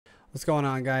What's going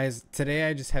on, guys? Today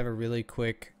I just have a really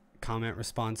quick comment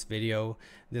response video.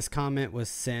 This comment was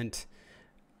sent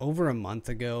over a month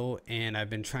ago and I've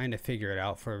been trying to figure it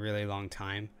out for a really long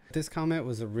time. This comment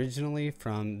was originally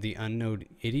from the Unknown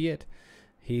Idiot.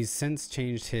 He's since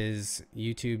changed his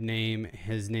YouTube name.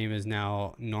 His name is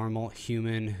now Normal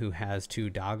Human Who Has Two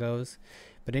Doggos.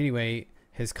 But anyway,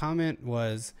 his comment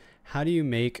was, how do you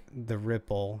make the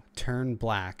ripple turn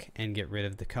black and get rid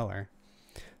of the color?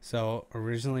 So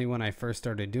originally when I first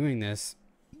started doing this,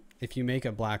 if you make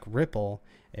a black ripple,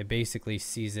 it basically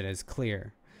sees it as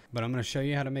clear. But I'm going to show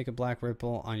you how to make a black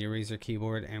ripple on your Razer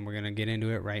keyboard, and we're going to get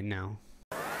into it right now.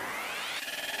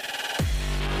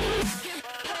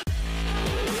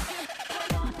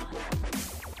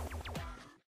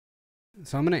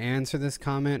 So I'm going to answer this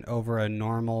comment over a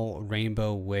normal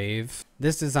rainbow wave.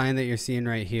 This design that you're seeing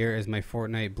right here is my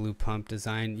Fortnite blue pump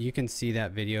design. You can see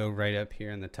that video right up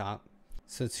here in the top.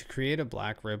 So to create a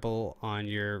black ripple on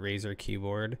your Razer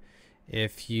keyboard,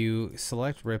 if you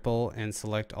select ripple and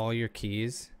select all your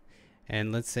keys,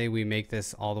 and let's say we make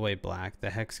this all the way black, the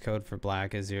hex code for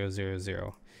black is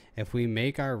 000. If we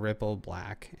make our ripple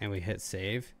black and we hit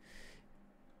save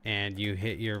and you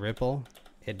hit your ripple,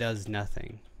 it does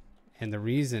nothing. And the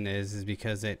reason is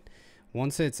because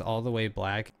once it's all the way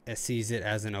black, it sees it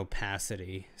as an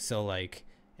opacity. So like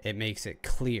it makes it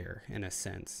clear in a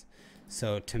sense.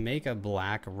 So to make a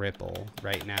black ripple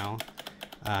right now,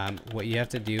 what you have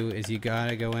to do is you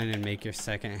gotta go in and make your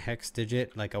second hex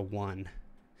digit like a 1.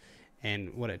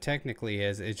 And what it technically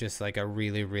is just like a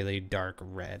really, really dark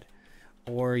red.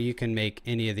 Or you can make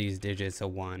any of these digits a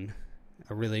 1.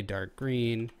 A really dark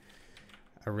green,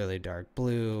 a really dark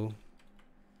blue,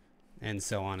 and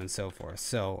so on and so forth.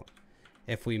 So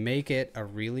if we make it a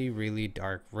really, really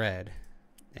dark red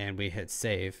and we hit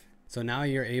save, so now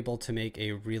you're able to make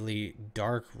a really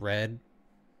dark red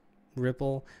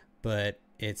ripple, but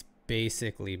it's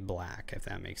basically black, if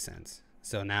that makes sense.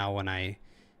 So now when I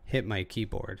hit my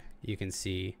keyboard, you can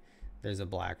see there's a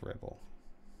black ripple.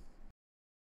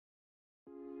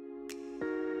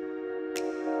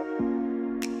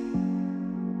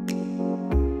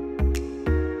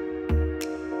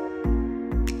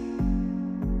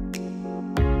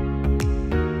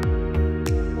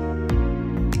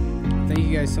 Thank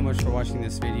you guys so much for watching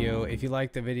this video. If you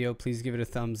liked the video, please give it a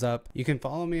thumbs up. You can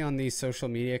follow me on these social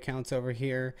media accounts over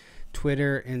here,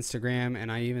 Twitter, Instagram,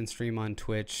 and I even stream on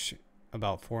Twitch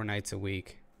about 4 nights a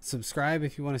week. Subscribe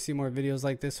if you want to see more videos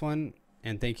like this one,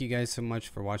 and thank you guys so much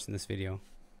for watching this video.